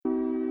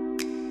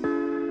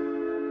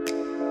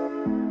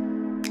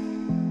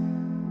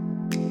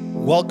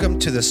Welcome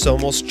to the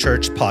Somos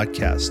Church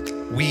podcast.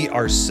 We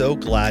are so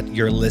glad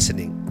you're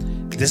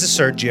listening. This is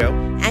Sergio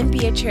and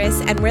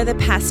Beatrice, and we're the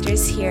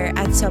pastors here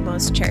at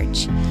Somos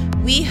Church.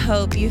 We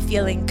hope you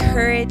feel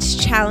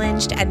encouraged,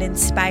 challenged, and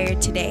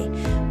inspired today.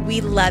 We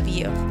love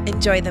you.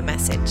 Enjoy the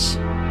message.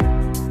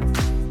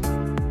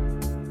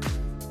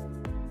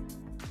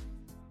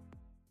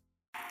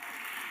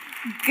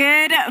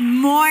 Good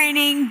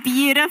morning,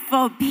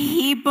 beautiful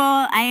people.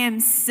 I am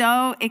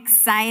so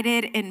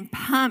excited and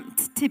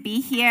pumped to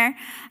be here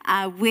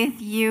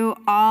with you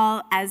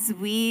all as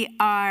we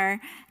are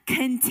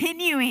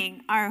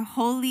continuing our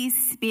Holy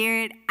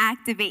Spirit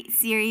Activate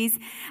series.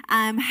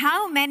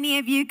 How many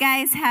of you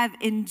guys have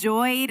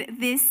enjoyed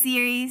this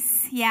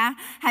series? Yeah?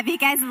 Have you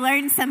guys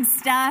learned some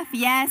stuff?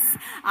 Yes?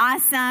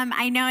 Awesome.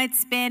 I know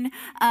it's been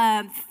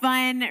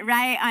fun,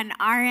 right, on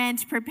our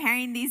end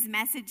preparing these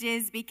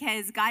messages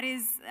because God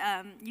is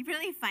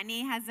really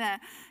funny, has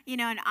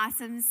an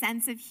awesome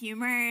sense of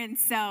humor. And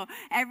so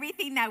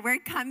everything that we're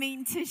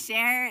coming to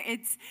share,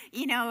 it's,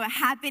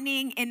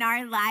 happening in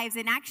our lives.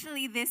 And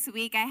actually this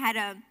week I had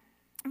a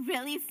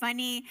really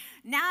funny,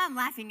 now I'm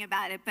laughing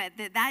about it, but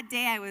that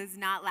day I was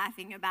not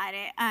laughing about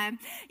it.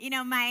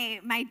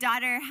 My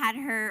daughter had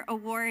her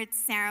awards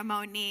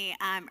ceremony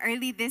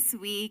early this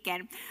week,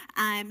 and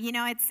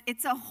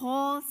it's a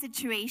whole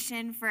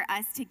situation for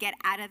us to get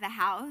out of the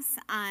house.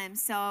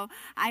 So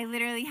I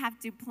literally have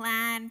to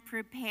plan,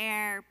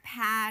 prepare,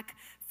 pack,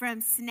 from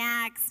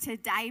snacks to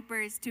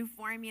diapers to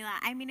formula.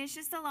 I mean, it's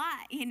just a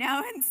lot,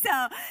 And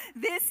so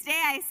this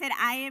day I said,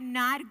 I am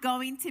not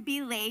going to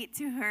be late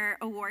to her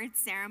awards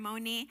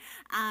ceremony.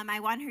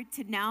 I want her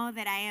to know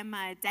that I am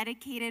a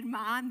dedicated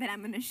mom, that I'm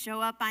going to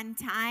show up on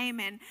time.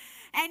 And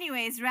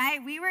anyways,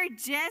 right, we were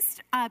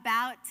just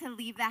about to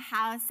leave the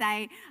house.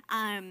 I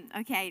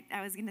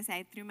was going to say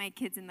I threw my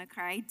kids in the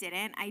car. I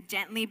didn't. I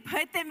gently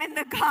put them in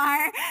the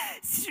car,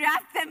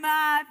 strapped them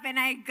up, and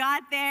I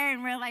got there,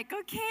 and we're like,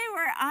 okay,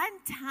 we're on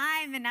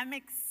time, and I'm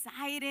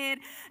excited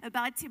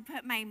about to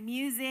put my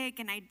music,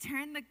 and I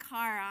turned the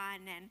car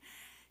on, and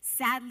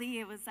sadly,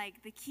 it was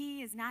like the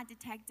key is not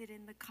detected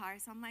in the car.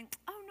 So I'm like,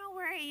 oh, no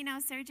worry.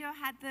 Sergio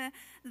had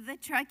the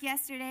truck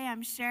yesterday.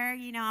 I'm sure,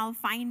 I'll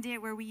find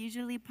it where we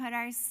usually put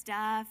our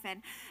stuff.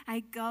 And I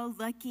go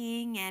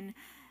looking and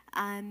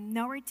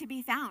nowhere to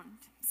be found.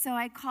 So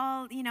I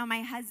called,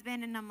 my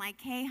husband, and I'm like,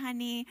 hey,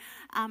 honey,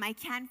 I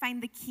can't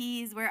find the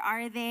keys. Where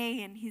are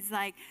they? And he's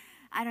like,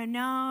 I don't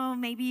know.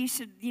 Maybe you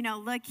should,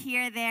 look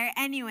here, there.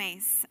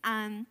 Anyways,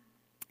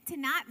 to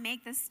not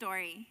make the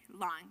story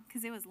long,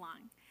 because it was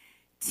long,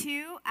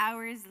 2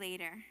 hours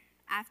later,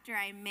 after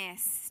I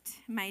missed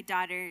my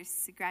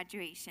daughter's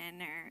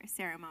graduation or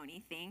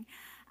ceremony thing,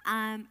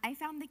 I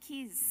found the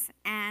keys,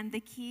 and the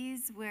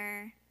keys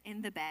were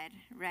in the bed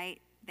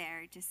right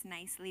there, just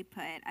nicely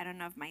put. I don't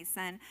know if my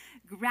son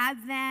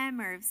grabbed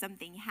them or if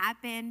something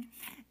happened,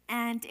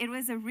 and it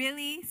was a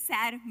really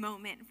sad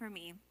moment for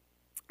me.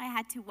 I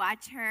had to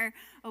watch her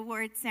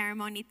award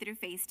ceremony through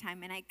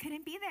FaceTime, and I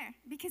couldn't be there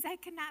because I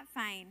could not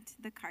find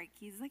the car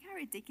keys. Like how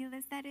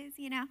ridiculous that is,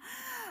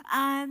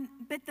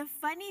 But the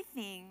funny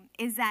thing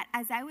is that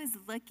as I was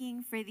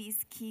looking for these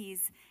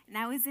keys, and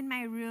I was in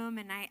my room,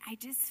 and I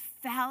just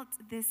felt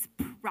this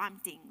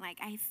prompting. Like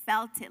I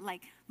felt it,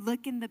 like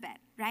look in the bed,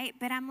 right?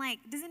 But I'm like,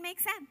 doesn't make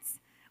sense.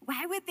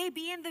 Why would they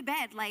be in the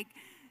bed? Like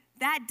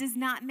that does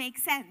not make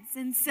sense.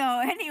 And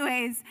so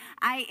anyways,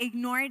 I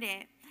ignored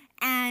it.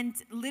 And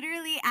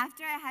literally,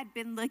 after I had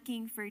been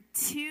looking for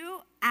 2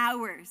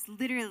 hours,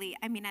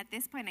 at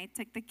this point, I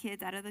took the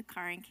kids out of the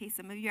car in case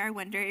some of you are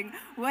wondering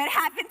what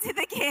happened to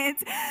the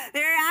kids.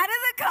 They're out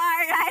of the car,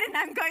 right? And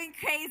I'm going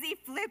crazy,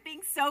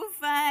 flipping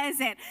sofas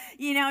and,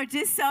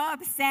 just so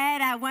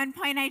upset. At one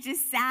point, I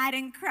just sat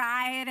and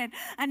cried. And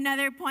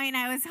another point,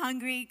 I was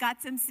hungry,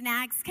 got some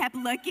snacks, kept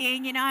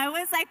looking. It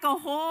was like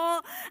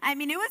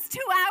it was 2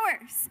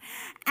 hours.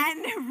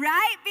 And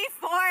right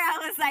before I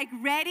was like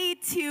ready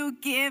to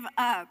give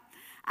up,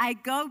 I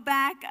go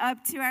back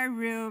up to our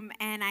room,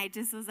 and I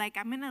just was like,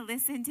 I'm going to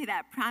listen to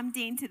that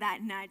prompting, to that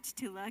nudge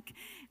to look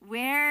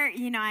where,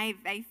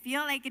 I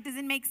feel like it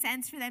doesn't make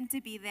sense for them to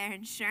be there.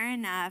 And sure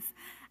enough,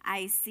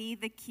 I see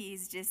the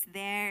keys just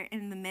there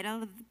in the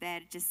middle of the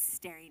bed, just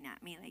staring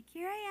at me like,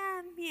 here I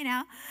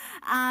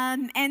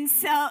am, And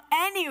so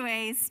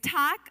anyways,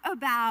 talk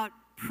about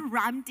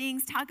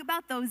promptings, talk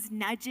about those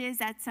nudges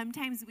that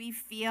sometimes we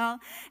feel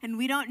and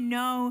we don't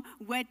know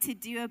what to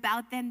do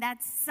about them.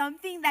 That's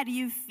something that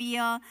you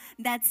feel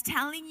that's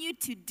telling you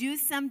to do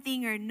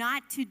something or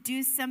not to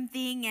do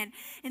something.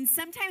 And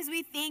sometimes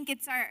we think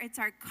it's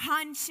our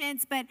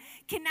conscience, but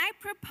can I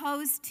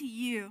propose to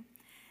you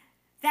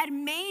that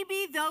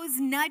maybe those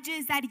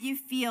nudges that you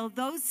feel,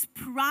 those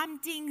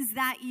promptings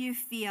that you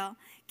feel,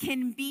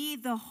 can be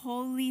the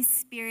Holy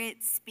Spirit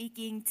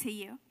speaking to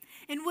you?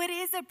 And what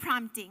is a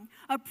prompting?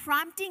 A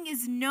prompting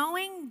is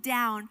knowing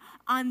down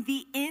on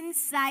the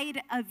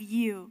inside of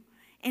you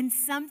and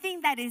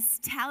something that is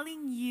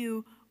telling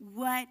you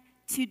what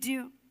to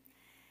do.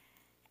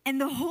 And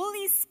the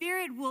Holy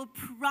Spirit will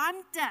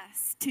prompt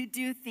us to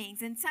do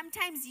things. And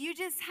sometimes you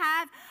just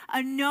have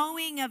a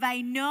knowing of,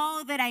 I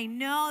know that I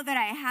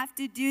have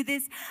to do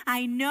this.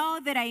 I know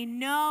that I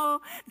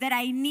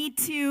need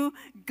to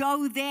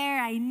go there.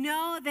 I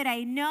know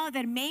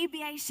that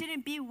maybe I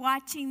shouldn't be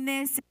watching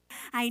this.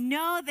 I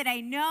know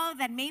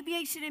that maybe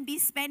I shouldn't be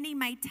spending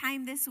my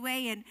time this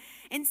way.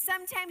 And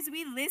sometimes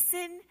we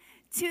listen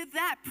to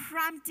that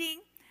prompting,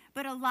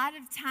 but a lot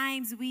of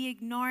times we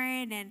ignore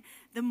it, and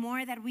the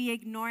more that we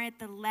ignore it,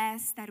 the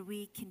less that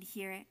we can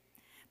hear it.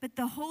 But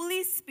the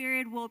Holy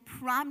Spirit will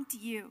prompt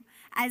you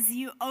as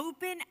you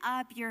open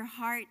up your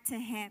heart to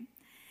Him.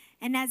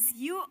 And as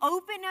you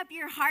open up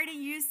your heart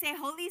and you say,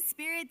 Holy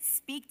Spirit,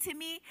 speak to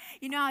me.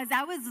 You know, as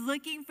I was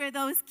looking for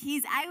those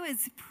keys, I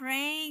was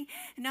praying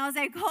and I was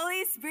like,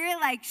 Holy Spirit,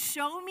 like,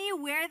 show me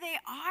where they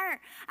are.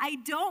 I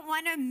don't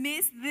want to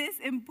miss this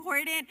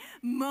important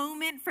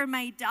moment for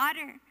my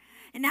daughter.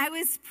 And I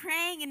was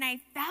praying and I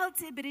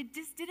felt it, but it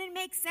just didn't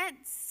make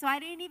sense. So I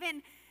didn't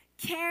even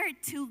care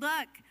to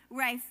look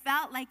where I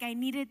felt like I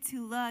needed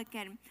to look.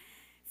 And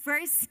 1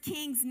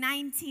 Kings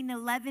 19,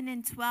 11,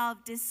 and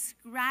 12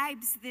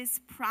 describes this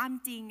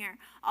prompting, or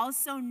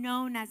also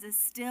known as a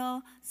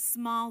still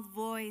small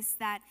voice,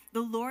 that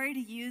the Lord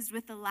used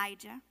with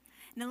Elijah.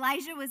 And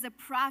Elijah was a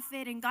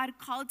prophet, and God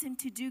called him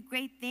to do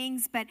great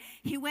things, but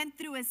he went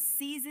through a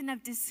season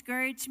of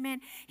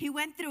discouragement. He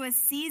went through a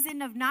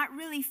season of not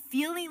really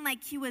feeling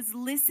like he was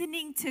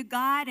listening to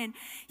God, and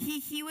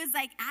he was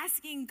like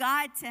asking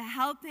God to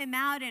help him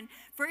out. And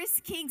 1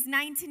 Kings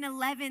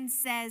 19:11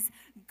 says,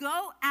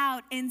 go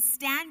out and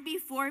stand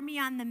before me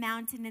on the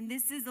mountain. And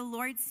this is the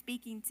Lord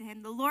speaking to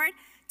him. The Lord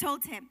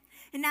told him,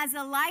 and as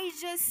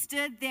Elijah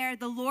stood there,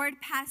 the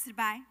Lord passed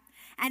by,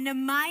 and a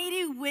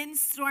mighty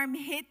windstorm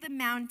hit the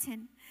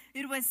mountain.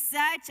 It was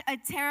such a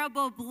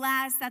terrible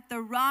blast that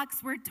the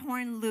rocks were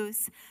torn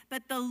loose,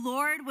 but the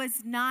Lord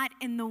was not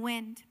in the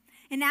wind.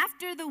 And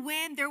after the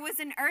wind, there was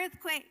an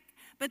earthquake,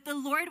 but the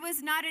Lord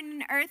was not in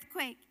an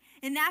earthquake.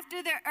 And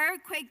after the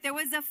earthquake, there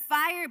was a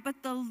fire,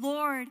 but the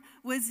Lord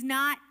was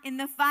not in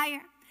the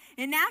fire.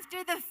 And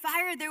after the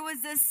fire, there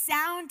was a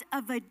sound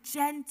of a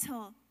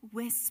gentle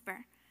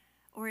whisper,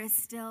 or a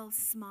still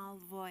small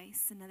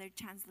voice, another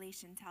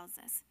translation tells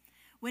us.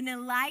 When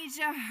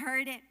Elijah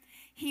heard it,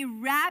 he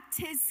wrapped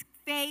his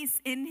face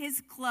in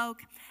his cloak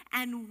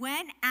and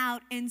went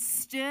out and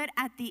stood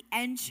at the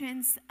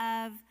entrance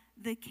of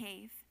the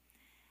cave.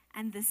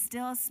 And the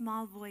still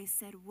small voice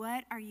said,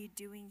 what are you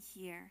doing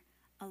here,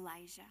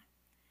 Elijah?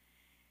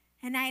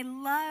 And I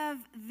love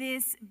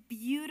this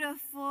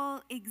beautiful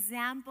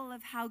example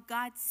of how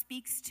God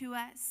speaks to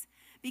us,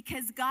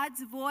 because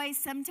God's voice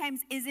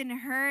sometimes isn't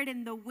heard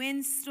in the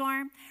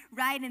windstorm,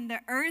 right? In the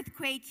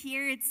earthquake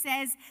here, it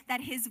says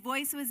that his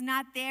voice was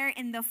not there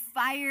in the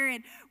fire,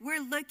 and we're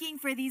looking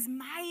for these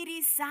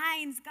mighty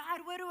signs.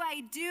 God, what do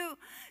I do?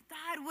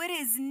 God, what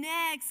is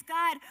next?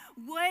 God,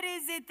 what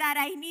is it that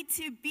I need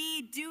to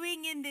be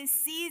doing in this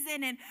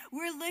season? And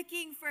we're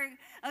looking for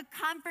a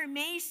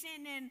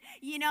confirmation and,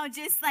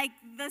 just like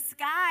the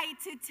sky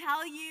to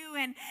tell you,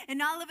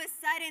 and all of a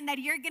sudden that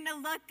you're going to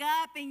look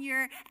up and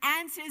your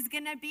answer is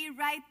going to be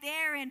right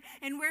there, and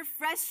we're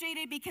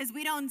frustrated because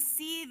we don't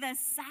see the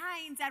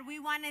signs that we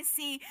want to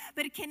see.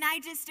 But can I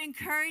just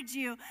encourage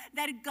you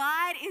that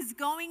God is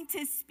going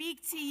to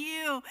speak to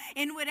you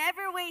in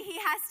whatever way He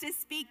has to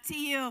speak to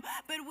you,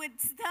 but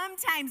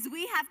sometimes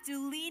we have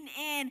to lean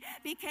in,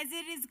 because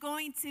it is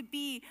going to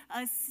be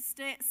a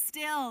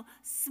still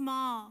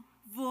small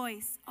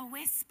voice, a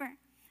whisper.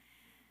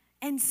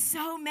 And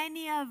so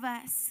many of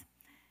us,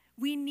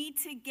 we need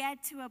to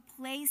get to a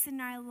place in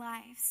our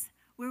lives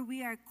where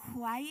we are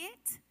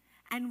quiet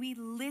and we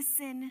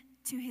listen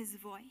to His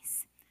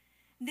voice.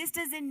 This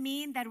doesn't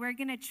mean that we're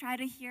going to try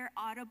to hear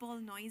audible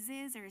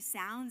noises or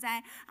sounds.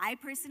 I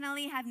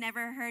personally have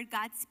never heard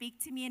God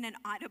speak to me in an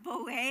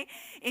audible way.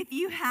 If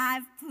you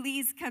have,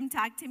 please come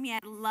talk to me.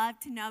 I'd love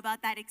to know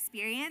about that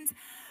experience.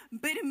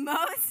 But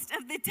most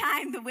of the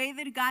time, the way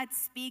that God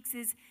speaks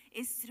is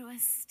through a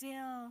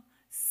still,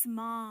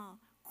 small,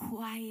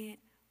 quiet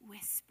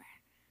whisper.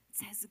 It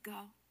says,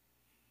 go,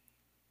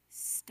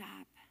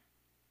 stop,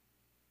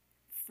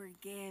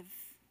 forgive,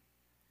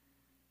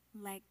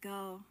 let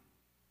go.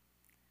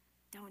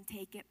 Don't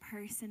take it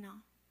personal.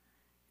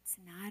 It's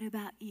not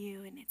about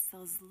you, and it's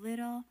those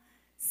little,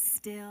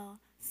 still,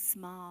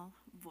 small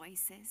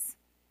voices.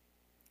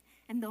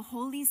 And the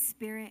Holy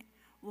Spirit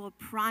will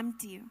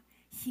prompt you.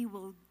 He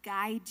will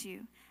guide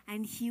you,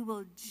 and He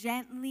will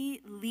gently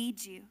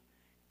lead you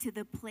to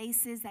the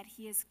places that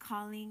He is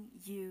calling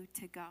you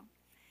to go.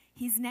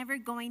 He's never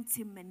going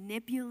to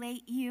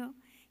manipulate you.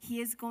 He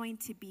is going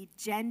to be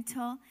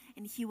gentle,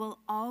 and He will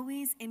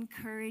always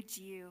encourage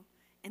you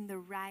in the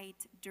right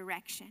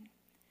direction.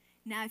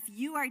 Now, if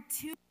you are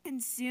too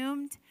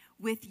consumed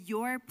with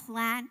your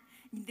plan,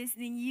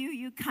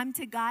 you come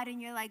to God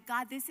and you're like,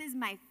 God, this is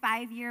my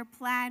 5-year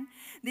plan.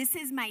 This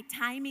is my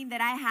timing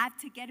that I have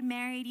to get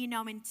married,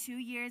 in 2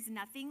 years,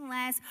 nothing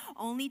less,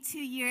 only 2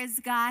 years,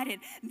 God. And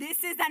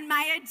this is on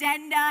my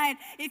agenda. And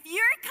if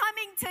you're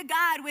coming to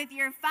God with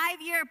your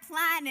 5-year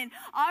plan and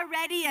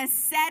already a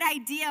set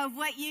idea of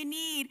what you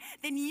need,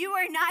 then you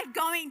are not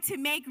going to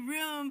make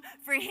room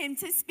for him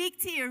to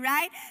speak to you,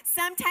 right?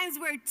 Sometimes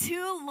we're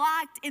too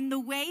locked in the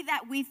way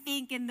that we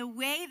think, in the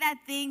way that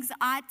things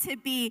ought to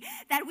be,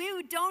 that we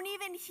don't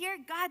even hear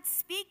God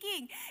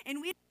speaking, and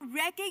we don't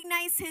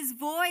recognize his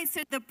voice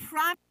or the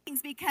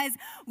promptings because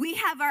we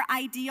have our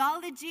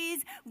ideologies,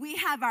 we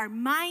have our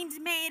mind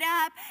made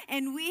up,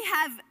 and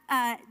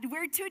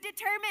we're too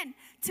determined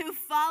to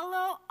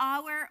follow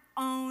our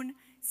own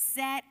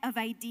set of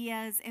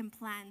ideas and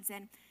plans.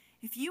 And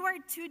if you are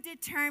too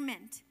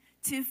determined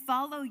to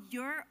follow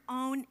your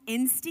own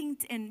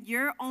instinct and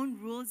your own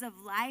rules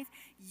of life,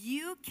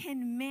 you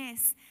can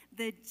miss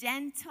the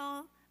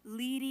gentle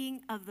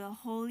leading of the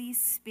Holy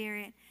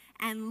Spirit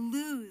and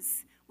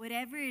lose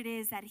whatever it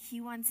is that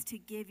he wants to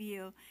give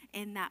you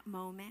in that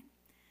moment.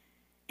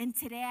 And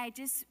today I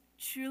just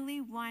truly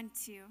want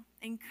to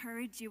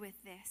encourage you with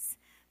this.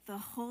 The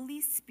Holy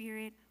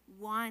Spirit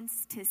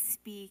wants to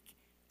speak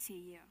to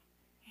you.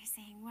 You're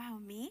saying, wow,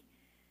 me?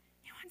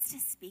 He wants to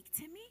speak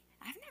to me?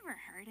 I've never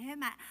heard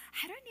him.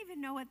 I don't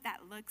even know what that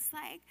looks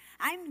like.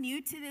 I'm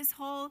new to this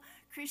whole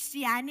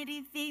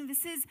Christianity thing.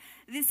 This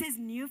is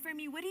new for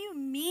me. What do you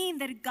mean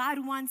that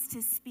God wants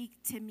to speak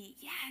to me?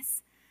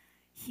 Yes,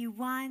 he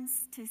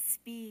wants to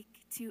speak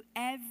to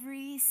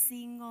every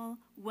single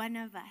one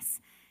of us.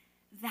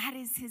 That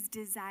is his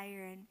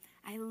desire. And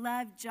I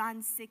love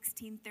John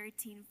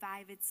 16:13-5.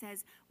 It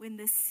says, when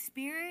the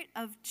Spirit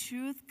of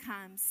truth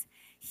comes,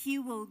 he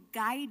will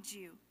guide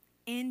you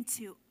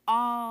into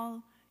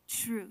all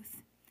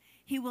truth.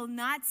 He will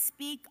not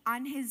speak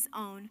on his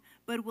own,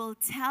 but will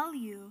tell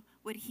you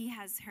what he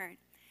has heard.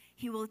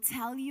 He will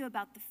tell you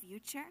about the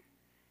future.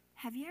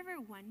 Have you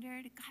ever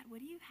wondered, God, what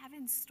do you have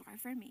in store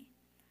for me?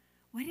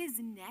 What is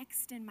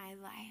next in my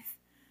life?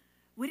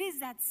 What is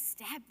that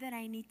step that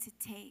I need to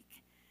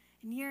take?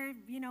 And you're,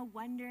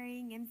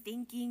 wondering and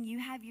thinking, you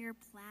have your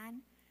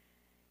plan.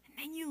 And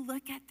then you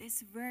look at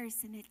this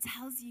verse and it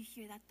tells you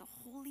here that the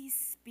Holy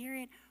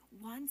Spirit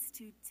wants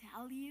to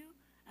tell you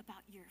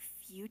about your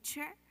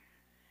future.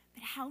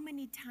 But how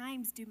many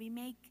times do we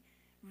make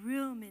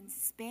room and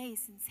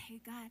space and say,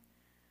 God,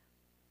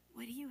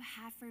 what do you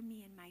have for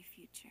me in my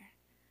future?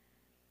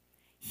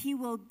 He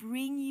will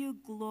bring you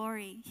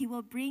glory. He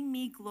will bring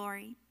me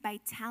glory by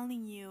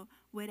telling you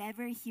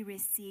whatever he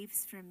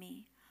receives from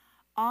me.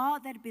 All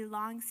that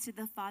belongs to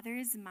the Father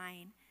is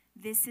mine.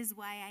 This is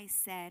why I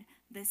said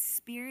the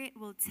Spirit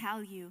will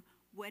tell you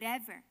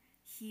whatever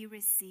he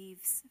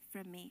receives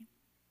from me.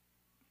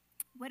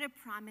 What a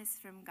promise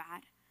from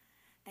God,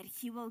 that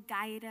he will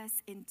guide us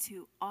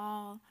into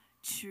all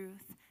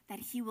truth, that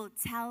he will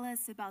tell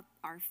us about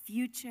our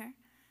future,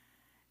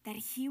 that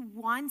he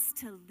wants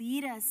to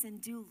lead us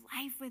and do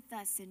life with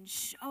us and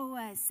show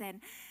us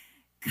and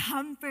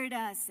comfort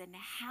us and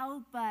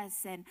help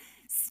us and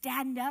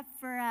stand up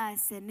for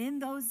us. And in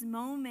those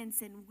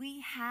moments, and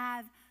we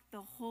have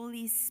the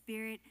Holy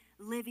Spirit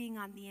living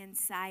on the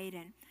inside.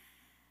 And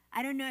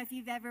I don't know if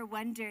you've ever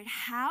wondered,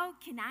 how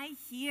can I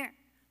hear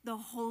the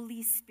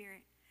Holy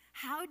Spirit?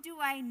 How do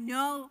I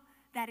know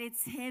that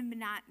it's him,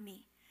 not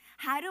me?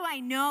 How do I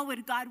know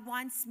what God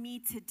wants me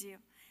to do?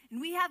 And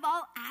we have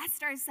all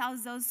asked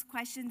ourselves those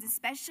questions,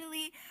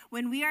 especially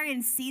when we are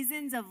in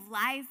seasons of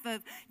life,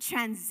 of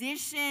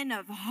transition,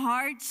 of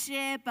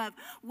hardship, of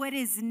what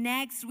is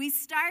next. We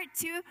start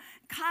to,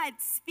 God,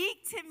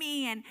 speak to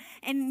me,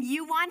 and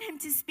you want him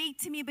to speak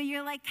to me, but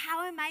you're like,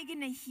 how am I going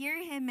to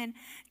hear him? And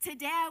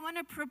today I want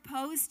to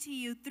propose to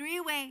you 3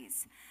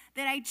 ways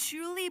that I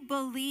truly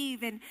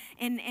believe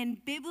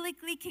and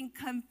biblically can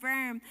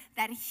confirm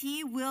that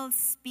he will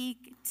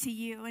speak to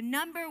you. And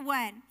number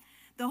 1,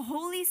 the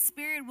Holy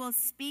Spirit will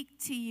speak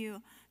to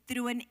you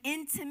through an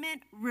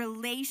intimate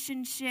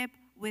relationship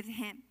with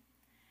him.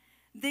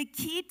 The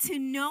key to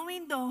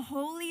knowing the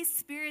Holy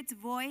Spirit's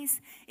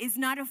voice is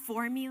not a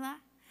formula.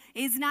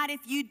 It's not if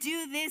you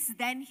do this,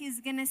 then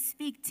he's going to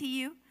speak to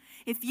you.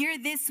 If you're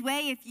this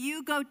way, if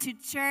you go to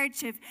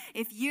church,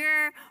 if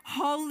you're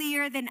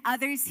holier than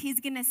others, he's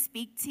going to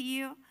speak to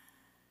you.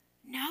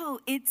 No,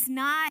 it's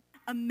not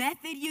a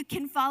method you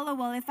can follow.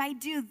 Well, if I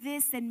do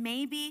this, then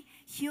maybe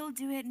he'll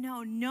do it.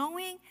 No,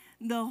 knowing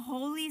the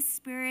Holy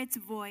Spirit's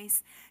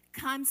voice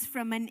comes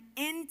from an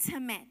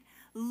intimate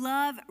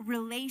love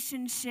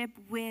relationship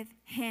with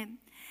him.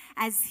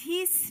 As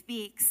he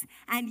speaks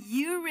and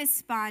you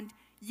respond,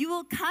 you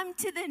will come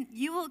to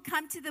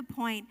the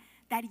point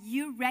that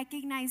you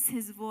recognize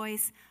his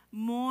voice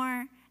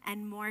more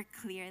and more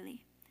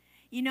clearly.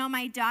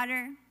 My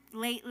daughter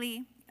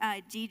lately,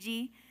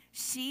 Gigi,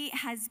 she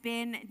has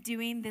been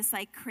doing this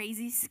like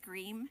crazy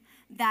scream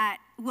that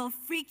will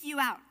freak you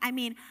out. I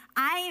mean,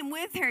 I am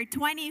with her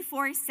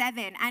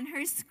 24/7, and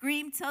her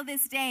scream till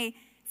this day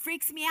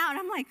freaks me out.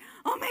 I'm like,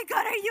 oh my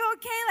God, are you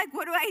okay? Like,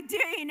 what do I do?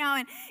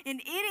 And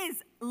it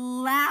is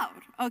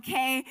loud,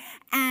 okay?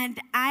 And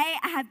I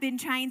have been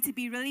trying to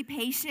be really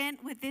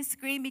patient with this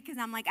scream because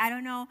I'm like, I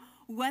don't know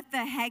what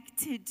the heck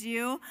to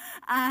do,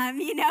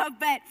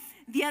 but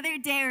the other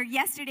day or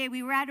yesterday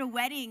we were at a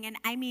wedding, and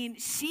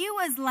she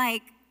was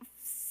like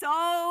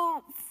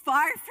so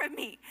far from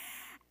me.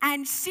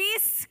 And she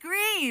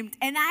screamed,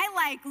 and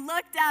I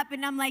looked up,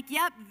 and I'm like,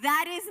 yep,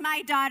 that is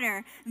my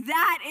daughter.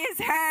 That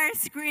is her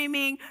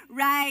screaming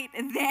right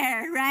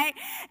there, right?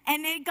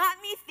 And it got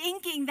me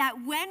thinking that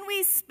when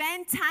we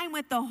spend time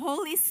with the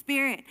Holy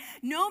Spirit,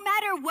 no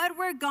matter what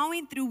we're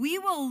going through, we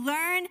will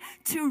learn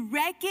to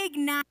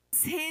recognize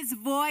His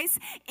voice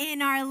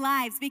in our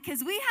lives,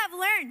 because we have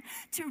learned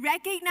to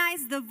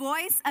recognize the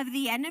voice of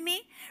the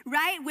enemy,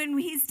 right? When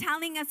he's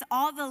telling us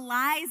all the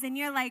lies and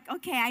you're like,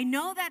 okay, I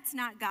know that's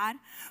not God.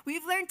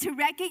 We've learned to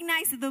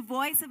recognize the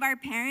voice of our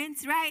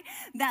parents, right?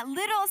 That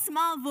little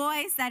small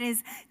voice that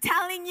is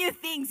telling you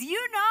things.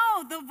 You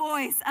know the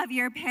voice of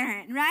your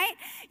parent, right?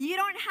 You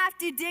don't have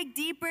to dig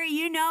deeper.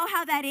 You know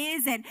how that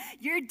is, and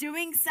you're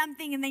doing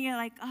something and then you're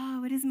like,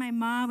 oh, what is my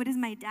mom, what is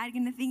my dad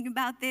going to think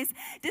about this?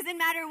 Doesn't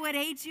matter what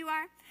age you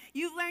are.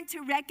 You've learned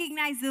to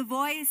recognize the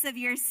voice of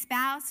your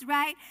spouse,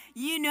 right?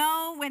 You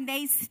know when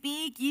they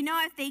speak. You know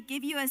if they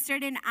give you a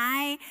certain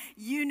eye.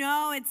 You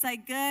know it's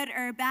like good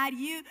or bad.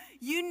 You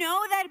know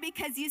that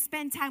because you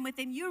spend time with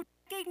them. You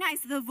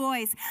recognize the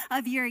voice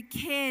of your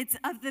kids,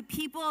 of the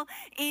people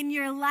in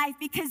your life,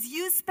 because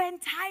you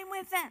spend time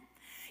with them.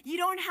 You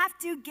don't have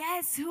to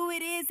guess who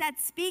it is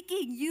that's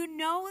speaking. You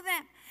know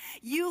them.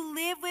 You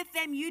live with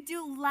them. You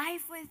do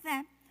life with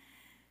them.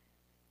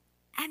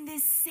 And the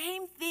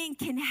same thing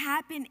can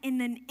happen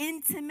in an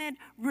intimate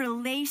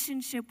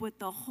relationship with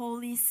the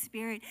Holy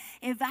Spirit.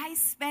 If I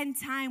spend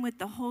time with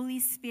the Holy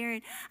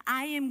Spirit,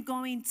 I am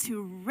going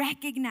to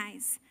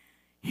recognize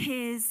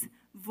His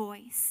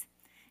voice.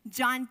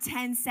 John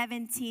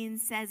 10:17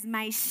 says,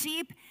 my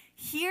sheep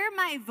hear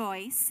my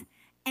voice,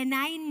 and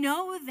I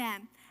know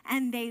them,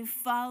 and they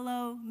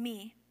follow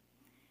me.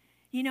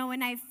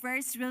 When I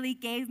first really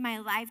gave my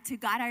life to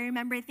God, I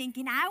remember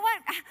thinking, I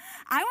want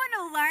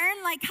to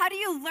learn, how do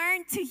you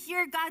learn to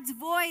hear God's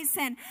voice?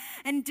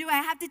 And do I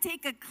have to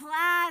take a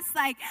class?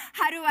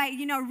 How do I,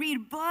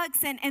 read books?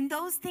 And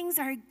those things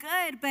are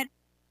good, but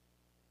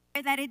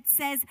that it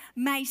says,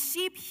 my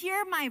sheep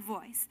hear my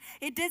voice.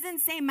 It doesn't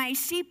say my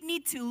sheep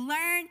need to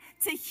learn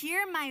to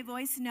hear my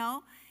voice.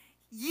 No.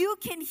 You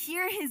can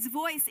hear His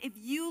voice if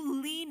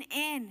you lean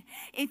in,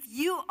 if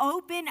you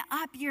open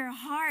up your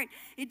heart.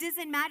 It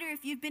doesn't matter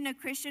if you've been a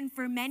Christian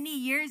for many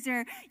years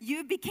or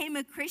you became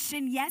a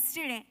Christian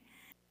yesterday.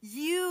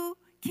 You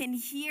can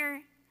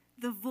hear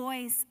the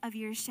voice of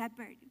your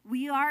shepherd.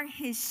 We are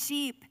His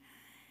sheep.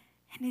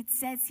 And it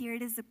says here,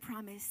 it is a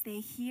promise.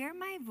 They hear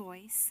my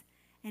voice,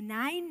 and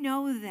I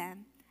know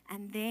them,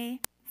 and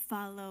they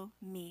follow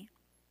me.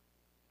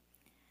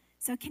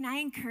 So can I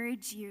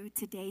encourage you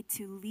today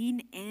to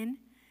lean in,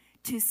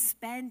 to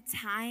spend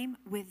time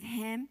with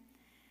Him?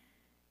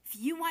 If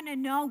you want to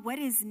know what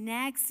is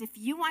next, if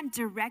you want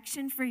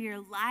direction for your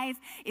life,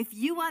 if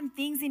you want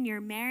things in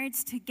your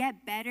marriage to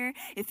get better,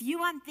 if you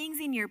want things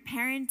in your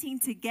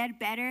parenting to get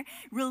better,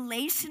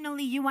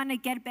 relationally you want to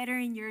get better,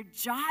 in your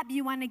job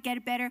you want to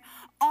get better,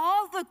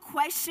 all the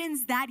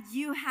questions that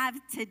you have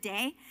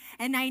today,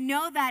 and I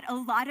know that a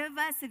lot of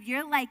us, if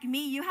you're like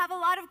me, you have a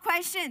lot of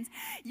questions.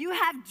 You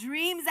have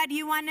dreams that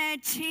you want to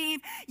achieve.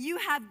 You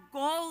have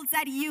goals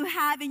that you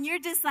have, and you're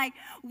just like,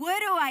 what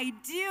do I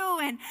do?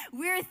 And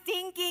we're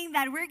thinking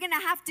that we're going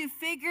to have to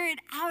figure it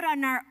out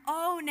on our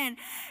own, and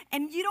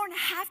you don't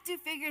have to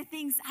figure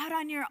things out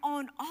on your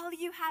own. All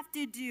you have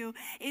to do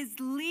is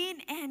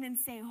lean in and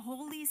say,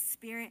 Holy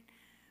Spirit,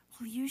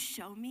 will you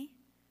show me?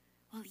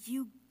 Will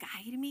you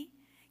guide me?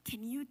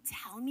 Can you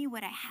tell me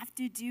what I have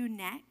to do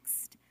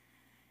next?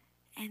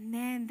 And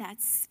then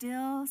that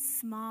still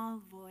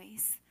small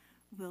voice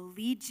will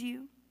lead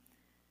you,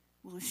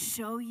 will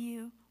show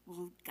you,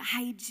 will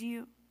guide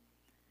you.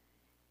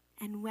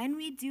 And when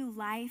we do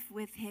life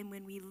with Him,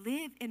 when we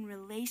live in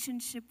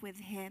relationship with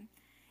Him,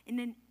 in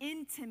an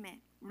intimate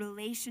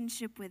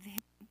relationship with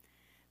Him,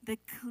 the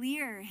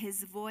clearer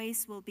His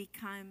voice will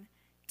become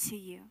to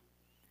you.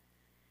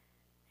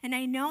 And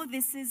I know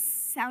this is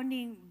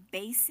sounding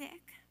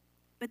basic,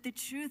 but the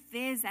truth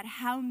is that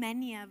how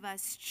many of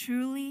us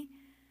truly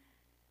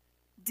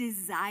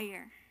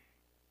desire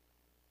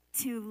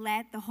to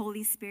let the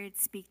Holy Spirit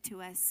speak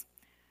to us?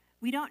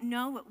 We don't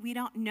know what we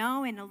don't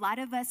know, and a lot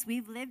of us,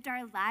 we've lived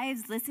our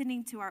lives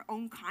listening to our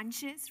own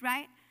conscience,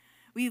 right?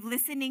 We've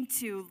listening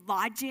to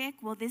logic.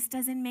 Well, this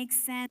doesn't make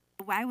sense.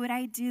 Why would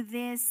I do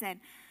this? And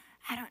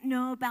I don't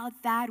know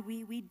about that.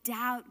 We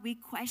doubt, we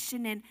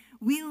question, and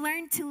we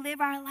learn to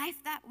live our life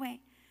that way.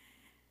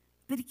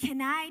 But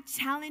can I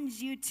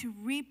challenge you to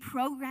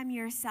reprogram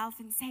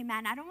yourself and say,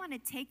 man, I don't want to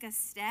take a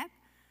step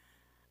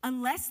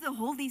unless the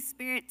Holy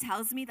Spirit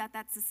tells me that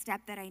that's a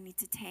step that I need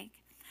to take.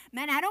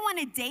 Man, I don't want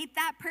to date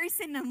that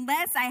person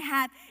unless I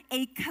have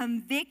a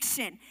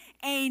conviction,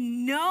 a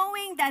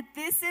knowing that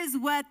this is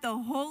what the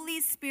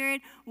Holy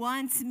Spirit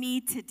wants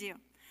me to do.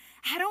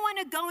 I don't want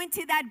to go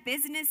into that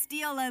business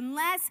deal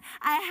unless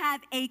I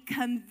have a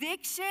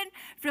conviction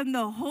from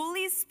the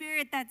Holy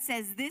Spirit that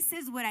says this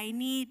is what I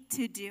need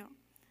to do.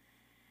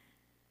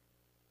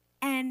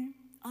 And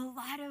a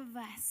lot of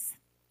us,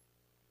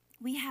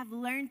 we have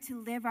learned to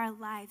live our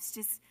lives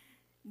just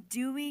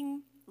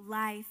doing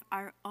life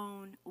our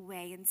own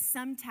way. And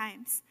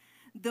sometimes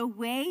the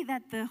way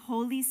that the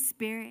Holy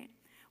Spirit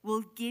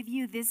will give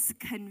you this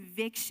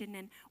conviction.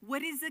 And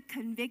what is a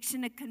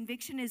conviction? A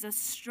conviction is a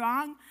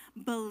strong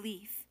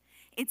belief.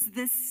 It's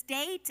the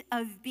state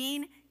of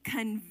being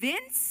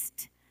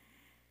convinced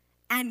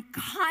and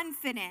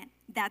confident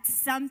that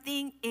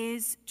something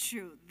is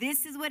true.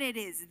 This is what it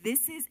is.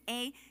 This is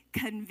a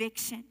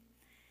conviction.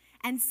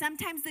 And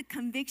sometimes the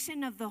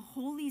conviction of the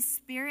Holy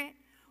Spirit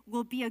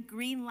will be a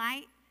green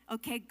light.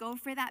 Okay, go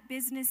for that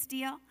business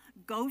deal.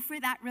 Go for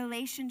that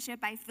relationship.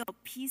 I feel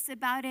peace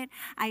about it.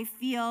 I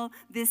feel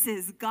this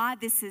is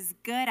God. This is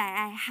good.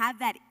 I have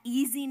that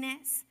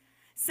easiness.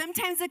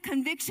 Sometimes the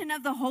conviction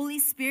of the Holy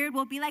Spirit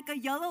will be like a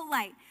yellow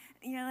light.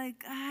 You're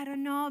like, I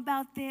don't know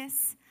about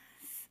this.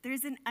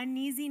 There's an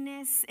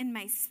uneasiness in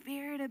my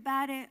spirit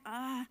about it.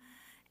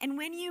 And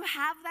when you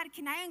have that,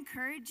 can I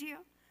encourage you?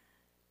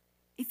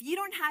 If you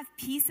don't have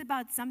peace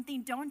about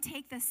something, don't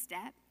take the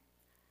step.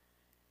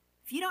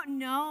 If you don't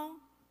know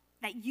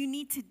that you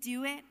need to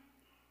do it,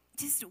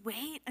 just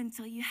wait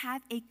until you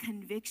have a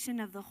conviction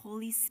of the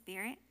Holy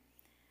Spirit.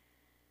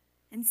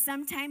 And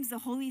sometimes the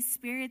Holy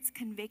Spirit's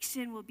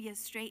conviction will be a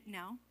straight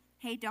no.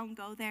 Hey, don't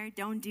go there.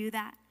 Don't do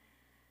that.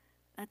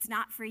 That's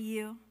not for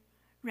you,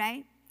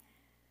 right?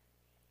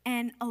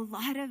 And a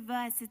lot of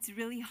us, it's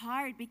really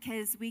hard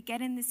because we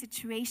get in the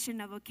situation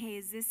of, okay,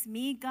 is this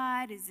me,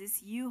 God? Is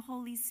this you,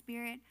 Holy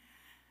Spirit?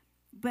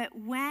 But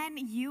when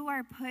you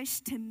are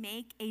pushed to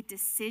make a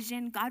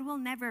decision, God will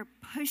never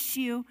push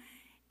you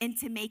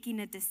into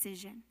making a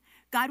decision.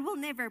 God will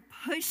never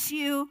push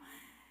you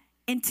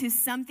into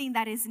something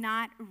that is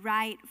not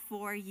right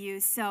for you.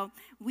 So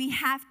we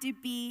have to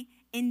be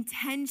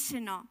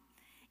intentional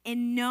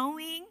in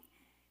knowing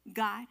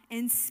God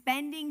and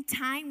spending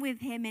time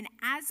with Him. And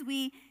as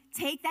we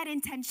take that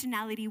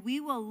intentionality, we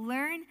will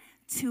learn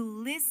to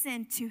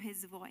listen to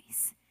His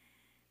voice.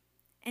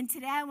 And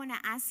today I want to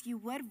ask you,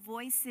 what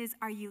voices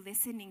are you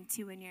listening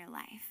to in your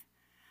life?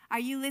 Are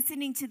you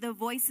listening to the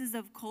voices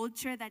of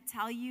culture that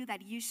tell you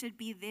that you should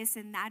be this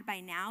and that by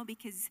now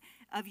because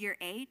of your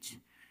age?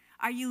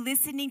 Are you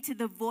listening to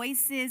the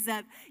voices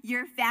of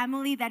your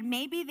family that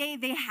maybe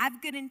they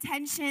have good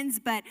intentions,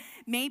 but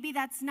maybe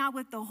that's not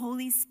what the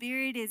Holy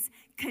Spirit is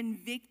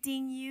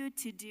convicting you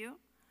to do?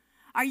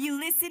 Are you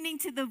listening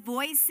to the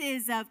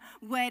voices of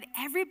what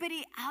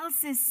everybody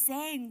else is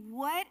saying?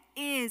 What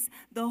is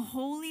the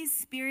Holy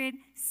Spirit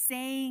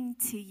saying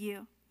to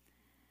you?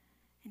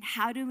 And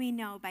how do we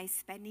know? By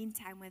spending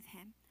time with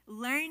Him.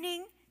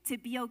 Learning to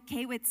be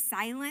okay with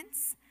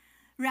silence,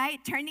 right?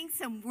 Turning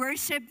some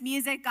worship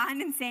music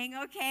on and saying,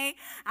 okay,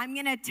 I'm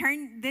going to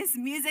turn this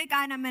music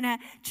on. I'm going to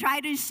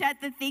try to shut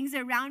the things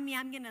around me.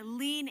 I'm going to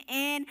lean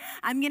in.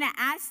 I'm going to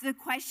ask the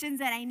questions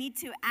that I need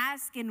to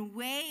ask and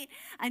wait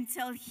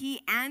until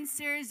He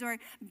answers, or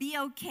be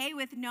okay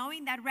with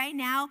knowing that right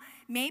now,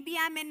 maybe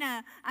I'm in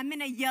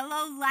a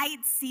yellow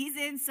light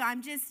season, so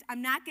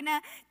I'm not going to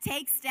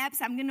take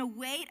steps. I'm going to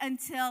wait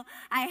until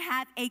I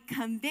have a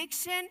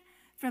conviction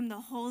from the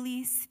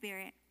Holy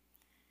Spirit.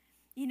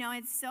 You know,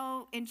 it's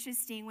so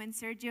interesting when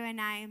Sergio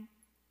and I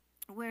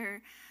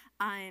were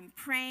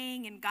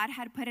praying and God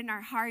had put in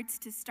our hearts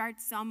to start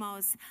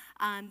Somos.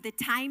 The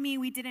timing,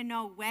 we didn't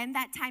know when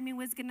that timing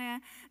was going to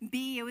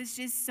be. It was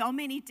just so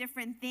many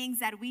different things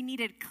that we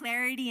needed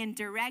clarity and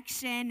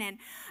direction.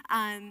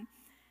 And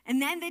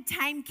then the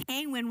time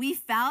came when we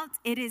felt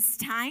it is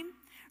time,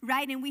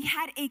 right? And we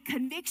had a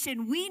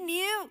conviction. We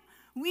knew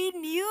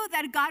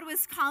that God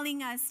was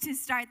calling us to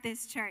start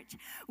this church.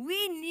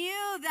 We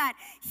knew that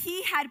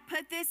He had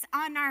put this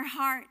on our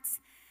hearts.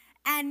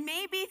 And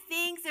maybe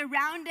things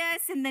around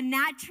us in the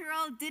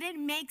natural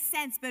didn't make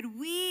sense, but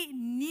we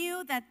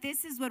knew that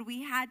this is what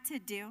we had to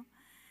do.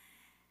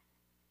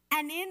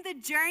 And in the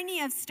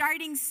journey of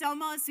starting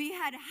Somos, we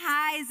had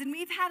highs and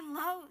we've had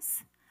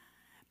lows.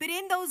 But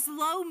in those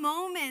low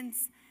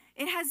moments,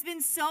 it has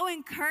been so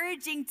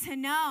encouraging to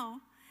know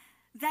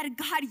that,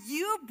 God,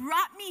 you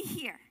brought me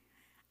here.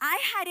 I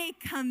had a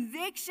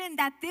conviction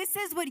that this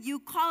is what you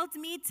called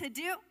me to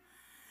do.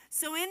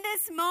 So in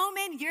this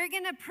moment, you're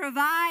going to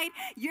provide.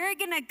 You're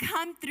going to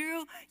come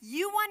through.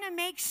 You want to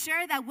make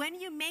sure that when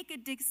you make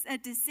a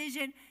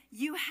decision,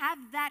 you have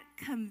that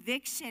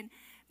conviction,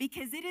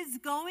 because it is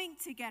going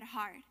to get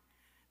hard.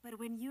 But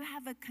when you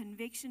have a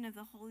conviction of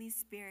the Holy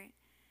Spirit,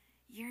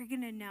 you're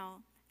going to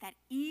know that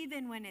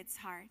even when it's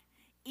hard,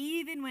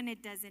 even when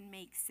it doesn't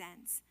make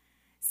sense,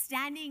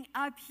 standing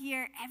up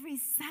here every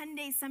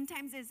Sunday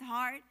sometimes is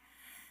hard,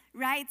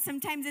 right?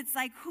 Sometimes it's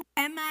like, who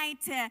am I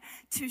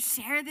to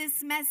share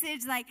this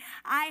message? Like,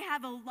 I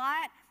have a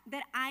lot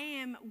that I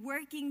am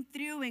working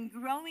through and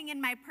growing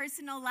in my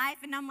personal life.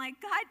 And I'm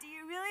like, God, do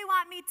you really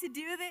want me to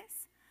do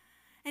this?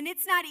 And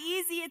it's not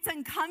easy. It's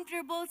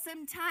uncomfortable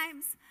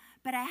sometimes.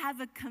 But I have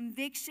a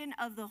conviction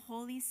of the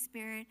Holy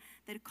Spirit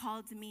that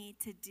called me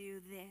to do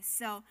this.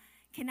 So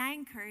can I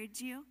encourage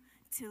you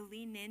to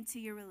lean into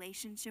your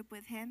relationship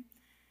with him,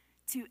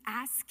 to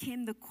ask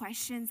him the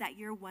questions that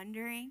you're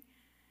wondering,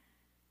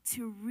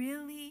 to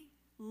really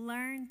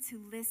learn to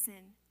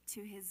listen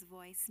to his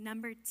voice.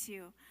 Number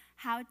 2,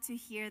 how to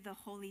hear the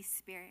Holy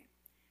Spirit,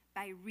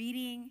 by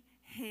reading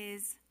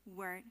his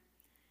word.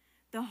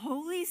 The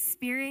Holy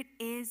Spirit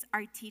is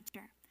our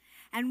teacher.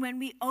 And when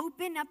we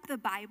open up the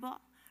Bible,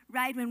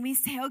 right, when we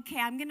say, okay,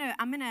 I'm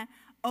gonna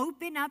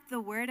open up the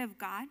word of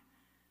God,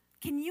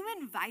 can you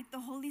invite the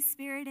Holy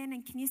Spirit in,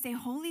 and can you say,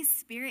 Holy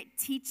Spirit,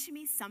 teach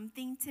me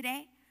something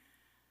today?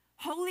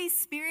 Holy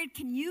Spirit,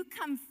 can you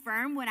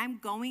confirm what I'm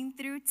going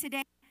through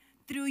today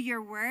through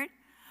your word?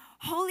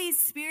 Holy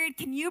Spirit,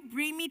 can you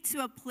bring me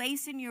to a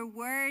place in your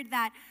word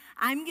that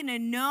I'm going to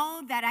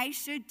know that I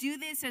should do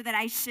this or that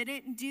I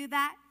shouldn't do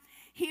that?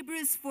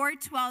 Hebrews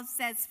 4:12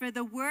 says, for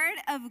the word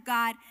of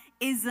God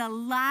is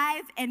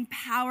alive and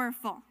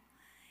powerful.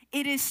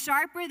 It is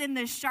sharper than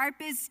the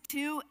sharpest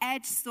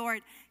two-edged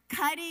sword,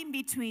 cutting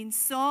between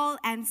soul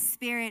and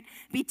spirit,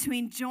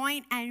 between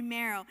joint and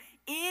marrow.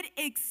 It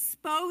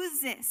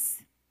exposes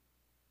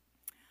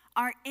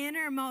our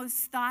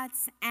innermost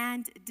thoughts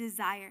and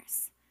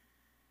desires.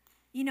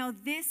 You know,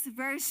 this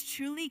verse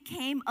truly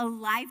came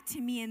alive to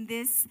me in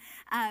this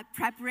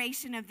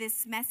preparation of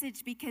this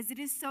message, because it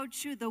is so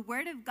true. The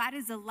word of God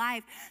is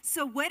alive.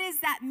 So what does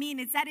that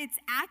mean? It's that it's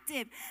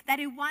active, that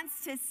it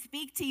wants to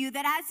speak to you,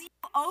 that as you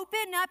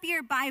open up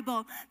your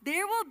Bible,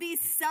 there will be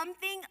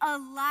something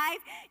alive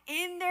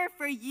in there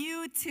for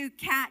you to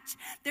catch.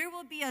 There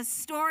will be a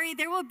story.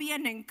 There will be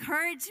an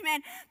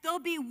encouragement. There'll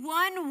be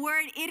one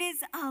word. It is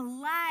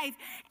alive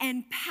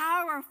and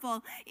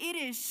powerful. It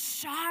is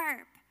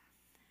sharp.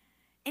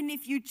 And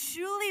if you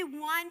truly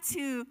want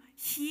to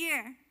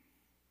hear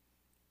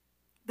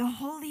the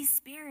Holy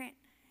Spirit,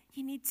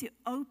 you need to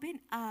open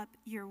up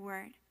your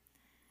word.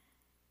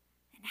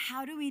 And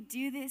how do we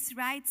do this,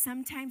 right?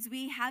 Sometimes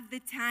we have the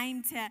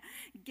time to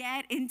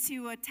get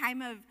into a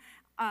time of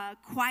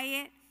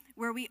quiet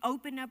where we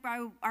open up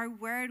our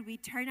word, we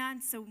turn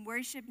on some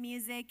worship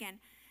music,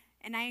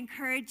 and I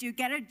encourage you,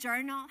 get a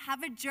journal,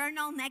 have a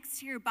journal next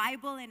to your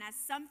Bible, and as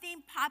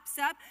something pops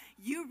up,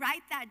 you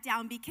write that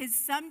down, because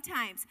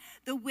sometimes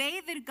the way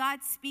that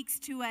God speaks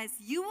to us,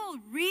 you will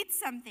read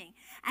something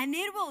and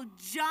it will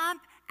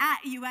jump at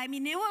you. I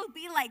mean, it will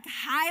be like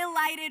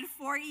highlighted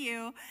for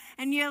you,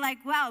 and you're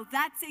like, wow,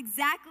 that's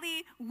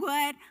exactly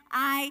what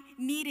I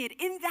needed.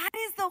 And that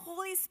is the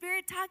Holy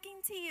Spirit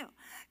talking to you,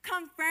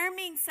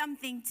 confirming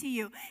something to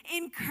you,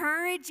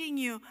 encouraging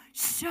you,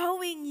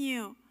 showing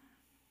you.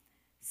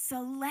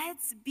 So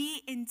let's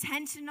be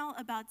intentional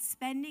about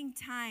spending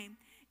time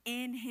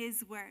in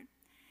his word.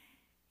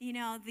 You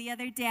know, the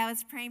other day I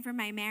was praying for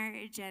my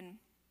marriage, and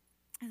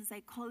I was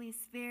like, Holy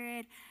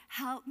Spirit,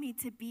 help me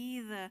to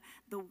be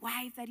the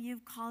wife that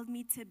you've called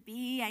me to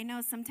be. I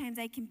know sometimes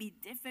I can be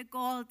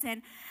difficult,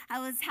 and I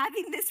was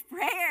having this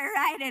prayer,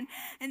 right?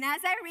 And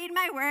as I read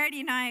my word,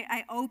 you know,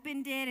 I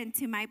opened it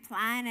into my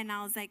plan, and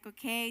I was like,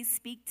 okay,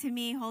 speak to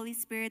me, Holy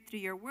Spirit, through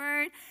your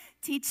word.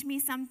 Teach me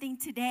something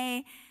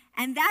today.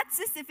 And that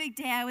specific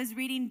day, I was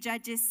reading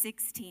Judges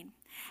 16.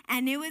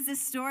 And it was a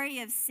story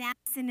of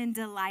Samson and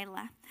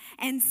Delilah.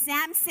 And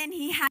Samson,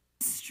 he had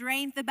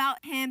strength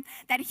about him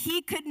that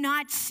he could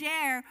not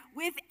share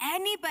with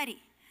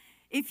anybody.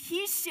 If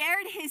he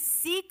shared his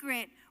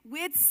secret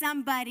with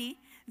somebody,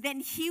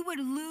 then he would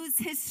lose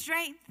his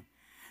strength.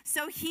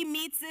 So he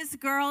meets this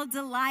girl,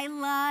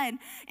 Delilah,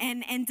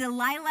 and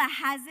Delilah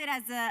has it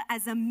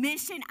as a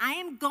mission. I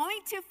am going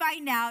to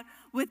find out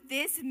what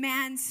this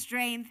man's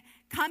strength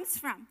comes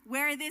from,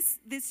 where this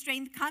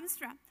strength comes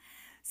from.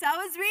 So I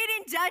was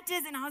reading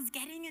Judges, and I was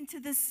getting into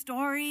the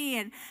story,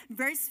 and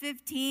verse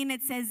 15,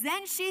 it says,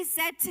 then she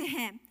said to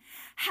him,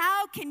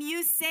 how can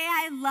you say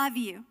I love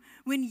you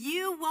when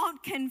you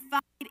won't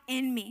confide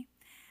in me?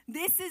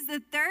 This is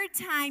the third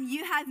time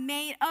you have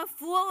made a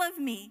fool of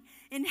me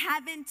and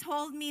haven't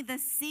told me the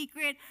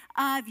secret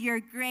of your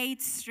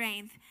great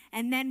strength.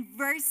 And then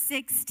verse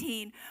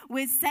 16,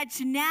 with such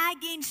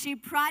nagging, she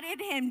prodded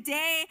him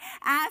day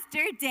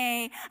after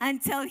day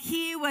until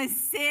he was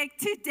sick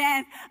to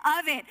death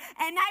of it.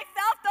 And I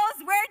felt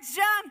those words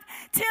jump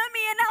to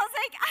me, and I was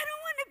like, I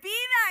don't want to be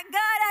that,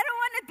 God. I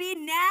don't want to be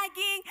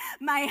nagging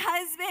my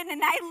husband.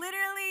 And I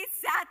literally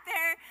sat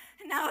there,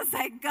 and I was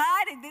like,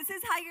 God, if this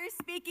is how you're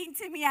speaking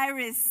to me, I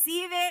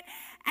receive it.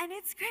 And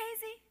it's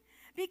crazy,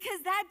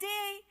 because that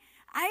day,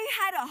 I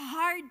had a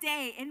hard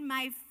day, and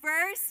my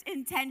first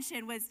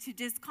intention was to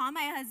just call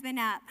my husband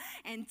up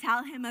and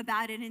tell him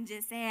about it and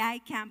just say, I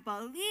can't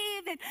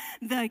believe it,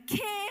 the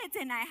kids,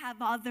 and I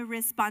have all the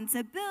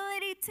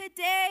responsibility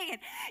today, and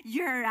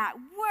you're at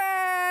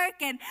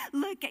work, and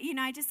look at,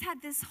 I just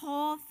had this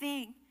whole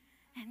thing.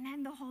 And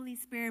then the Holy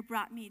Spirit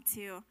brought me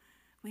to,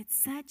 with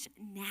such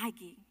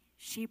nagging,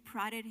 She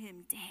prodded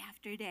him day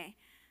after day.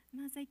 And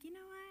I was like, you know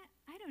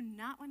what? I do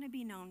not want to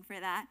be known for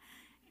that.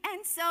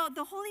 And so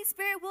the Holy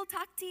Spirit will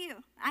talk to you.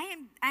 I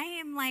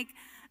am like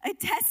a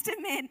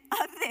testament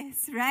of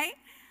this, right?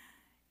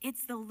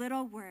 It's the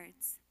little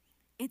words.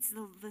 It's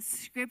the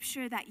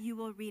scripture that you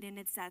will read, and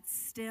it's that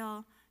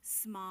still,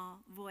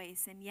 small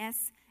voice. And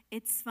yes,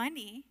 it's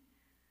funny,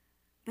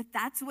 but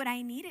that's what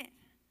I needed,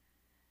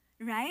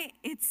 right?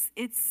 It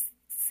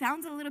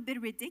sounds a little bit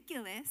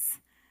ridiculous,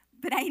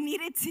 but I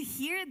needed to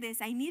hear this.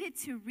 I needed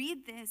to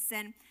read this,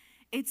 and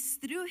it's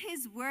through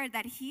his word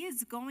that he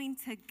is going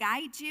to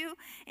guide you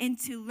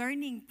into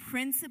learning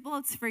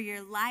principles for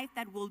your life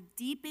that will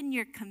deepen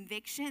your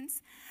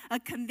convictions, a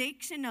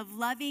conviction of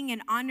loving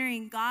and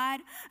honoring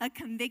God, a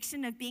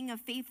conviction of being a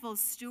faithful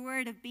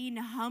steward, of being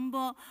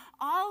humble.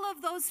 All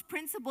of those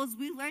principles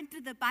we learn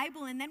through the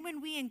Bible. And then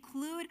when we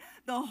include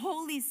the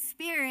Holy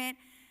Spirit,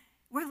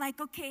 we're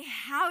like, okay,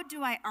 how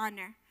do I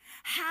honor?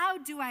 How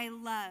do I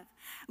love?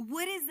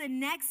 What is the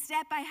next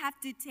step I have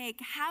to take?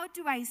 How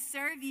do I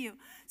serve you?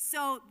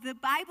 So the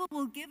Bible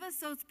will give us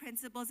those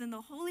principles, and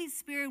the Holy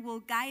Spirit will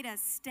guide us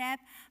step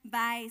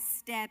by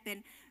step.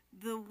 And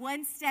the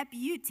one step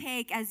you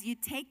take, as you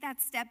take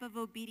that step of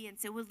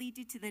obedience, it will lead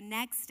you to the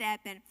next step.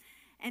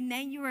 And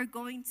then you are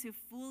going to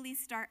fully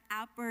start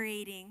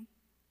operating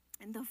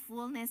in the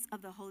fullness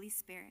of the Holy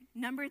Spirit.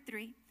 Number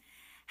 3,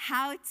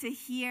 how to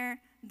hear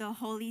the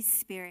Holy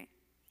Spirit.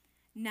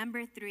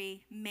 Number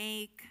 3,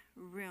 make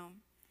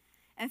room.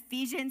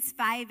 Ephesians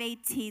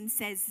 5:18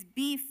 says,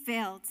 be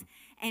filled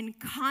and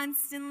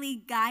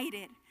constantly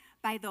guided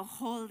by the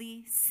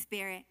Holy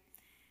Spirit.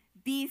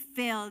 Be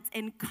filled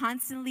and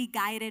constantly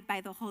guided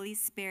by the Holy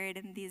Spirit.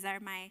 And these are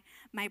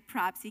my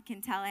props. You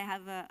can tell I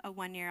have a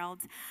 1-year-old.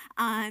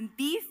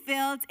 Be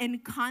filled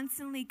and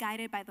constantly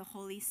guided by the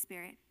Holy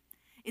Spirit.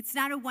 It's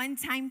not a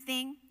one-time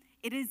thing.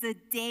 It is a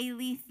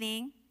daily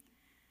thing.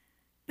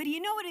 But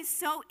you know what is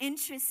so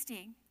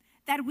interesting?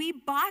 That we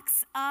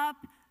box up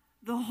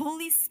the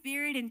Holy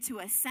Spirit into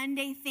a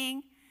Sunday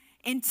thing,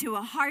 into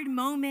a hard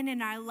moment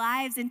in our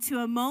lives, into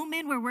a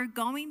moment where we're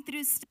going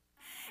through stuff.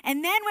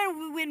 And then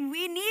when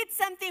we need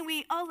something,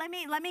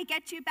 let me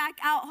get you back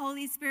out,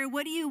 Holy Spirit.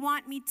 What do you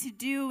want me to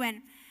do?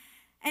 And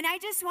I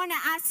just want to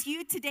ask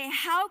you today,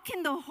 how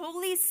can the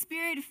Holy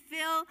Spirit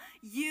fill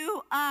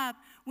you up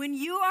when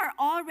you are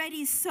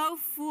already so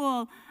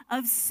full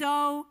of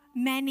so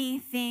many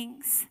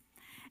things?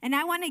 And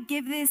I want to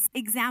give this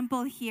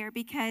example here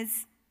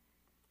because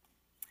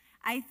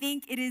I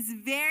think it is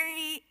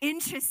very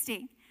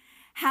interesting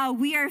how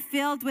we are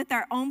filled with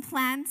our own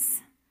plans.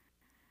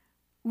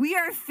 We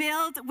are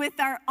filled with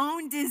our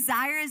own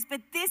desires, but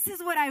this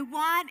is what I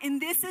want,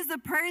 and this is the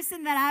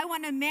person that I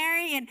want to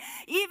marry. And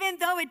even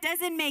though it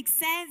doesn't make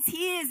sense,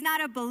 he is not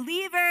a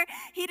believer.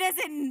 He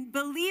doesn't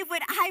believe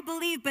what I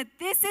believe, but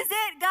this is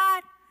it,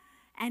 God.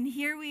 And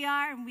here we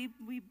are, and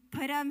we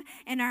put them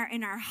in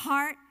our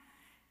heart.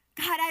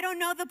 God, I don't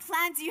know the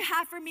plans you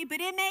have for me, but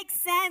it makes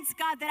sense,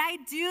 God, that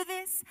I do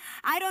this.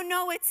 I don't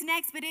know what's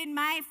next, but in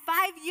my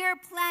 5-year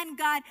plan,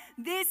 God,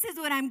 this is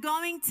what I'm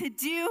going to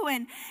do.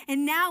 And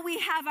now we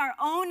have our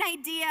own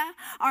idea,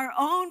 our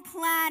own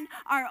plan,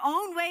 our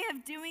own way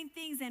of doing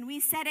things, and we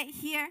set it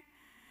here.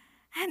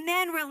 And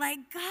then we're like,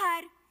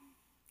 God,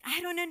 I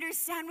don't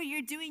understand what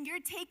you're doing. You're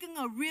taking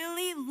a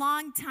really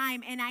long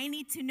time, and I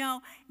need to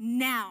know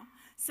now.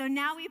 So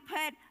now we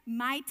put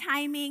my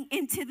timing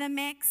into the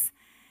mix.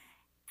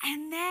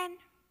 And then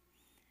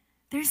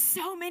there's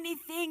so many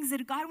things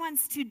that God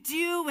wants to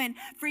do and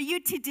for you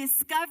to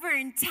discover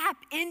and tap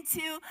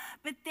into.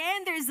 But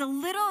then there's a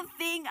little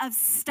thing of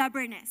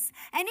stubbornness.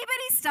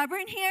 Anybody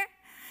stubborn here?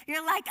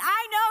 You're like,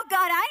 I know,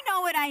 God, I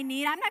know what I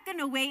need. I'm not going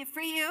to wait for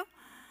you.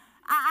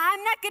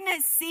 I'm not going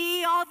to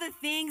see all the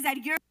things that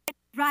you're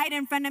right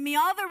in front of me,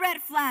 all the red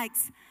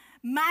flags.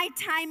 My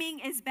timing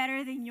is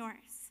better than yours.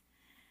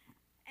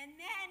 And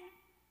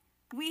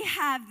then we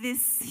have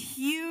this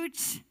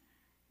huge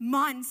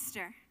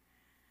monster.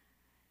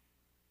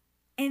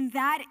 And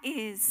that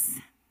is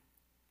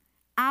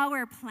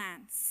our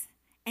plans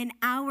and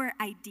our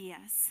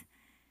ideas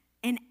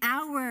and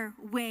our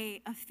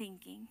way of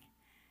thinking.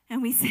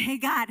 And we say,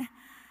 God,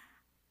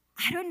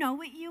 I don't know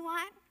what you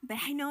want, but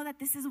I know that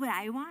this is what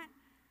I want.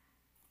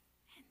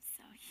 And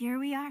so here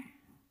we are.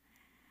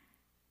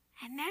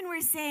 And then we're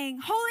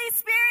saying, Holy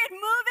Spirit,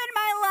 move in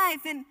my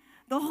life. And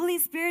the Holy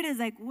Spirit is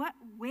like, what?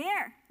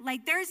 Where?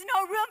 Like, there's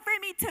no room for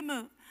me to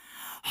move.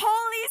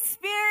 Holy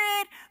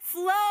Spirit,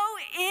 flow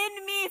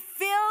in me,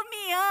 fill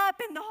me up.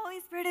 And the Holy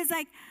Spirit is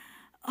like,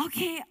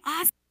 okay,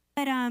 awesome.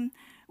 But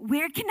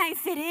where can I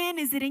fit in?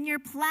 Is it in your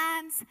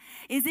plans?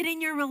 Is it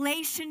in your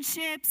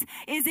relationships?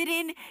 Is it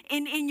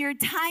in your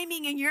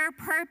timing and your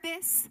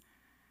purpose?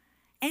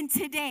 And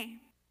today,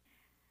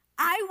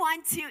 I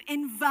want to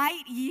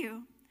invite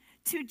you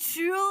to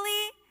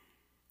truly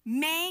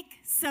make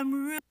some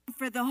room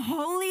for the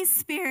Holy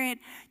Spirit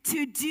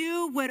to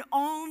do what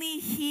only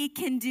He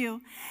can do.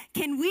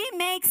 Can we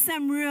make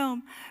some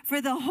room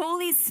for the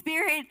Holy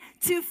Spirit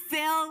to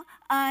fill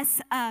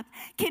us up?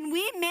 Can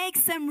we make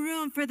some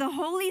room for the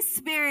Holy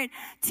Spirit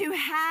to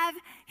have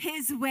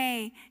his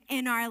way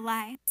in our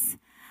lives?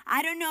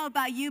 I don't know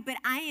about you, but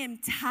I am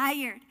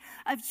tired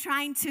of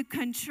trying to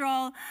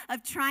control,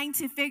 of trying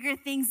to figure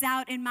things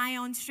out in my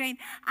own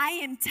strength. I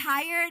am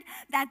tired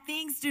that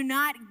things do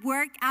not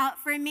work out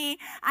for me.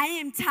 I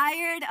am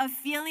tired of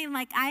feeling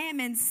like I am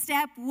in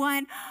step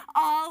one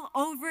all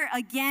over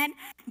again,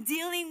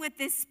 dealing with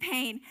this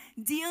pain,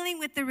 dealing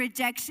with the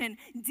rejection,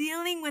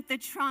 dealing with the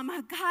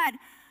trauma. God,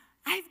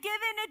 I've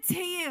given it to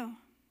you,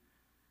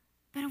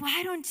 but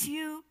why don't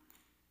you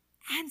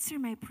answer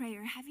my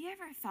prayer? Have you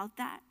ever felt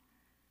that?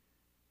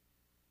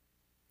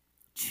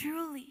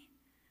 Truly,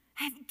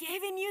 I've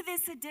given you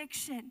this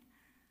addiction.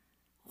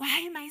 Why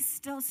am I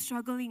still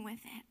struggling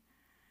with it?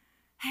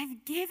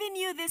 I've given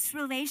you this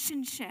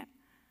relationship.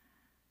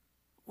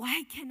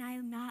 Why can I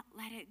not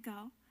let it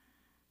go?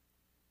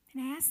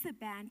 And I ask the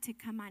band to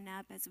come on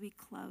up as we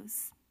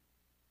close.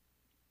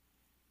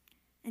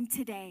 And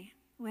today,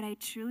 what I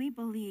truly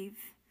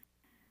believe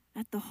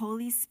that the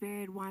Holy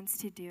Spirit wants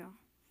to do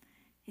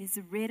is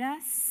rid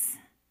us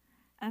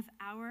of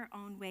our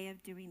own way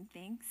of doing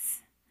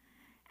things.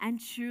 And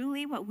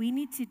truly what we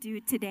need to do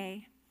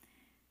today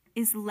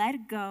is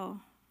let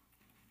go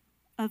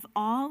of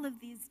all of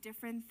these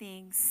different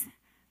things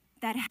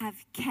that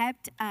have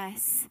kept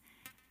us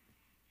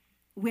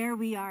where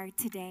we are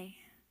today.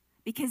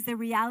 Because the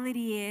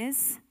reality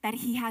is that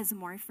he has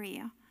more for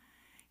you.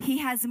 He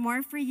has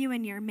more for you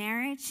in your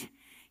marriage.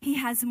 He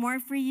has more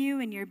for you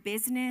in your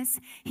business.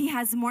 He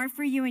has more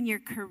for you in your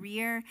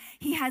career.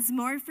 He has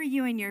more for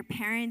you in your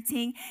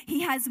parenting.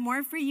 He has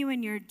more for you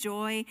in your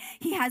joy.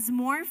 He has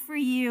more for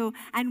you,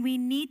 and we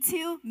need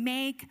to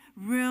make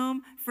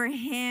room for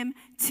him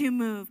to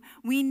move.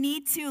 We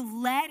need to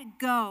let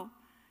go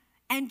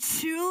and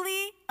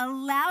truly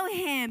allow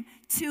him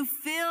to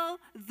fill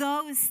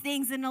those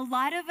things. And a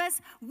lot of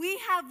us, we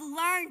have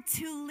learned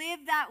to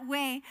live that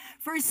way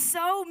for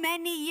so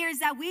many years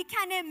that we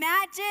can't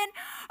imagine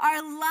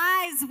our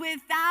lives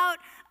without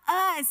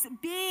us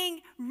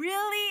being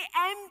really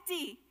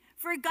empty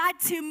for God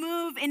to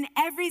move in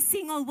every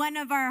single one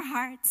of our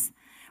hearts.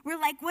 We're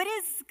like, what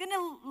is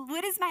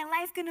my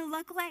life gonna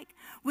look like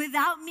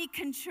without me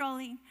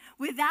controlling,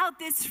 without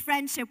this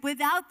friendship,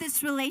 without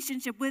this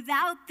relationship,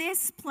 without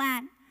this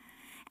plan?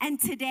 And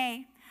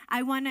today,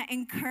 I wanna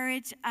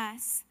encourage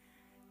us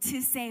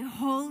to say,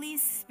 Holy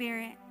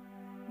Spirit,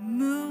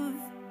 move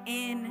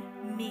in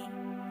me.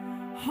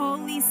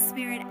 Holy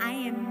Spirit, I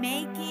am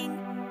making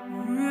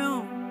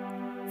room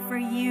for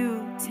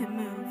you to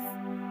move.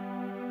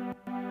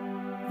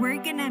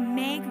 We're gonna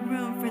make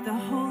room for the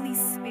Holy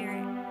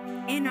Spirit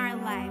in our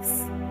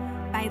lives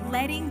by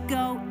letting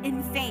go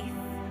in faith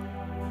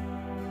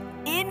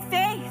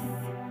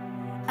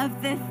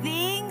of the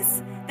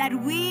things that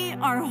we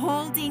are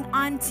holding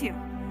on to.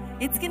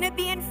 It's gonna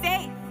be in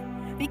faith,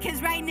 because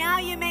right now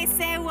you may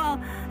say, well,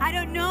 I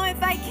don't know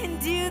if I can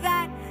do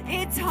that.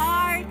 It's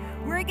hard.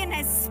 We're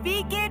gonna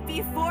speak it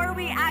before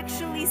we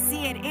actually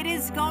see it. It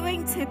is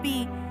going to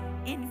be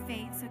in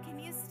faith. So can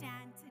you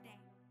stand today?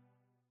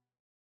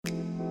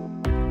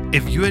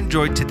 If you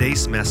enjoyed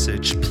today's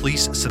message,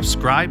 please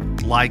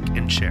subscribe, like,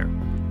 and share.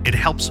 It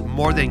helps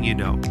more than you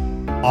know.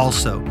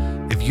 Also,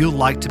 if you'd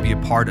like to be a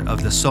part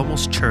of the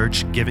Somos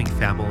Church giving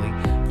family,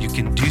 you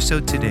can do so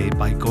today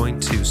by going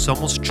to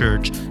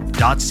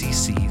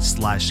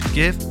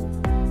somoschurch.cc/give.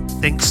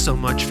 Thanks so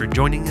much for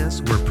joining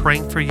us. We're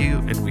praying for you,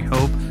 and we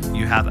hope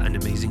you have an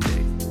amazing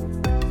day.